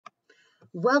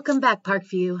Welcome back,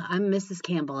 Parkview. I'm Mrs.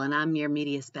 Campbell, and I'm your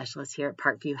media specialist here at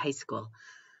Parkview High School.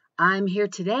 I'm here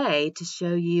today to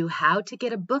show you how to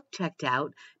get a book checked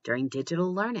out during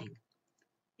digital learning.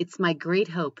 It's my great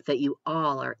hope that you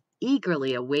all are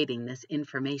eagerly awaiting this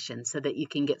information so that you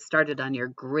can get started on your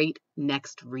great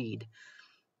next read.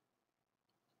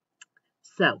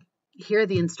 So, here are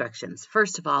the instructions.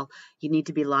 First of all, you need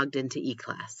to be logged into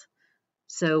eClass.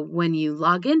 So when you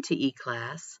log into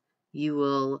eClass, you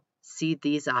will see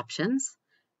these options,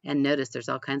 and notice there's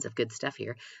all kinds of good stuff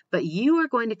here, but you are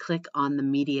going to click on the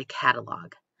media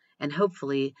catalog, and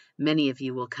hopefully many of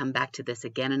you will come back to this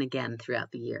again and again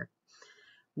throughout the year.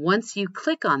 Once you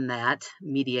click on that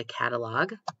media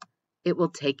catalog, it will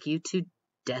take you to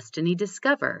Destiny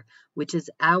Discover, which is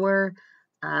our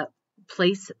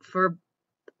place for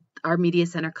our Media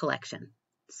Center collection.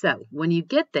 So when you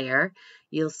get there,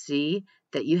 you'll see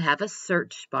that you have a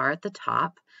search bar at the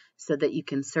top so that you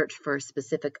can search for a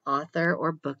specific author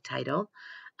or book title,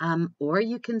 or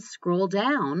you can scroll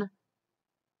down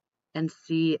and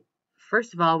see,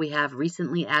 first of all, we have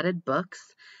recently added books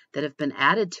that have been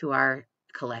added to our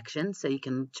collection, so you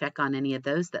can check on any of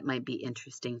those that might be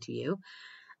interesting to you.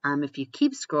 If you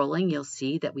keep scrolling, you'll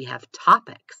see that we have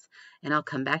topics, and I'll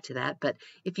come back to that, but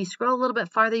if you scroll a little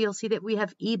bit farther, you'll see that we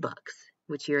have ebooks,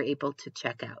 which you're able to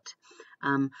check out.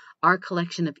 Our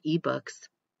collection of ebooks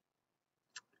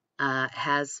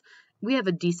we have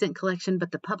a decent collection,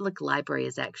 but the public library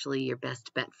is actually your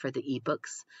best bet for the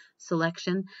ebooks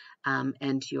selection,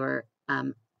 and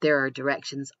there are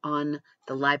directions on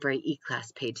the library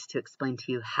eClass page to explain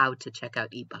to you how to check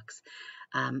out ebooks.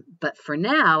 But for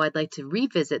now, I'd like to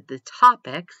revisit the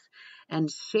topics and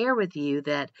share with you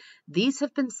that these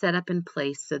have been set up in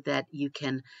place so that you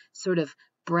can sort of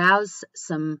browse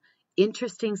some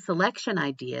interesting selection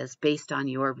ideas based on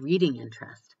your reading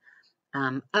interest.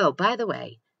 Oh, by the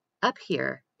way, up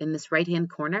here in this right-hand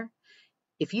corner,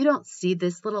 if you don't see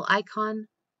this little icon,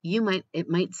 it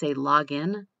might say log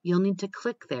in. You'll need to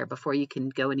click there before you can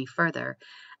go any further,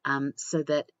 and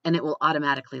it will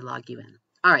automatically log you in.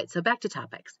 All right, so back to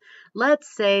topics.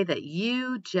 Let's say that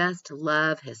you just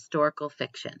love historical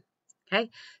fiction. Okay,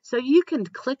 so you can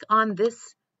click on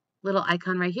this little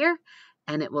icon right here,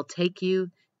 and it will take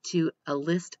you to a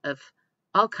list of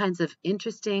all kinds of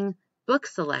interesting book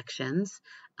selections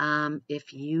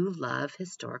if you love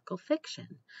historical fiction.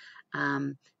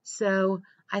 So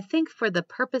I think for the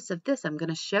purpose of this, I'm going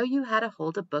to show you how to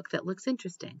hold a book that looks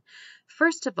interesting.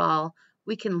 First of all,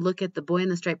 we can look at The Boy in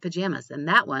the Striped Pajamas, and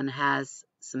that one has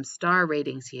some star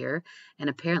ratings here, and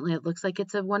apparently it looks like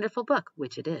it's a wonderful book,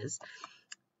 which it is.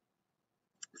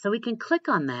 So we can click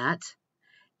on that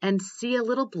and see a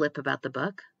little blip about the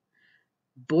book.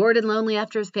 Bored and lonely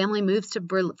after his family moves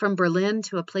from Berlin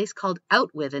to a place called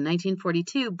Outwith in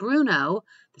 1942, Bruno,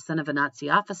 the son of a Nazi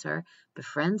officer,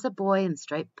 befriends a boy in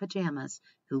striped pajamas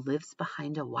who lives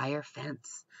behind a wire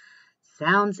fence.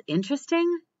 Sounds interesting?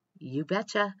 You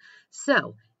betcha.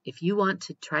 So if you would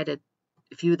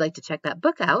like to check that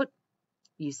book out,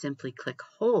 you simply click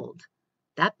hold,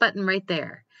 that button right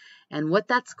there. And what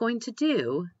that's going to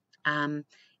do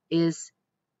is,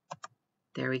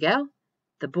 there we go.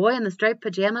 The Boy in the Striped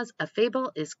Pajamas, a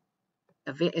fable,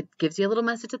 it gives you a little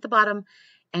message at the bottom,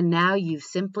 and now you've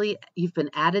been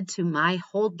added to my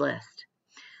hold list.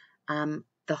 The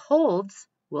holds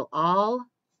will all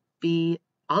these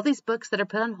books that are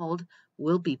put on hold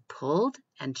will be pulled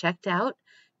and checked out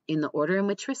in the order in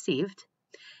which received.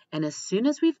 And as soon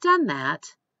as we've done that,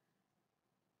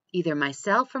 either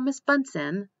myself or Miss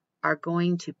Bunsen are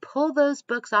going to pull those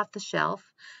books off the shelf,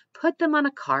 put them on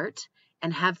a cart,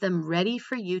 and have them ready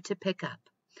for you to pick up.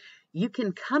 You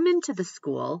can come into the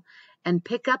school and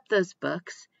pick up those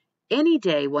books any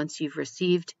day once you've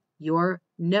received your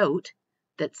note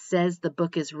that says the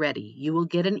book is ready. You will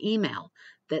get an email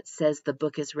that says the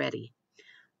book is ready.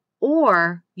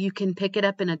 Or you can pick it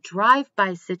up in a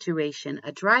drive-through situation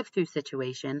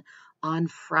on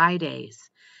Fridays.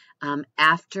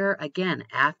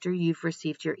 After you've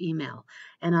received your email.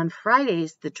 And on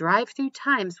Fridays, the drive-through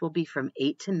times will be from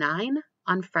 8 to 9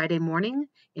 on Friday morning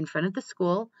in front of the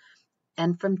school,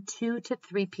 and from 2 to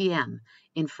 3 p.m.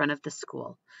 in front of the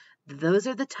school. Those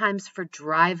are the times for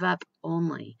drive-up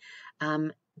only.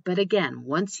 But again,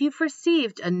 once you've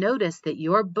received a notice that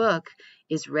your book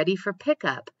is ready for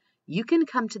pickup, you can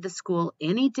come to the school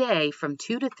any day from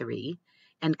 2 to 3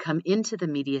 and come into the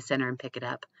Media Center and pick it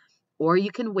up. Or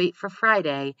you can wait for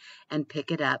Friday and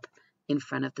pick it up in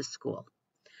front of the school.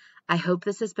 I hope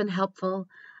this has been helpful,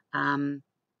 and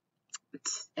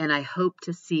I hope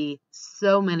to see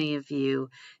so many of you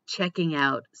checking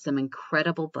out some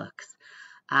incredible books.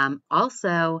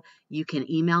 Also, you can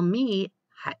email me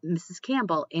Mrs.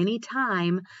 Campbell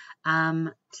anytime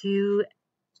to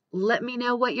let me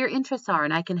know what your interests are,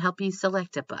 and I can help you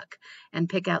select a book and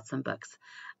pick out some books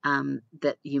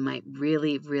that you might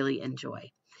really, really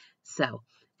enjoy. So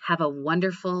have a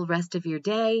wonderful rest of your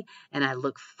day, and I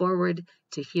look forward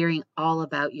to hearing all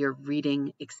about your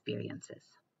reading experiences.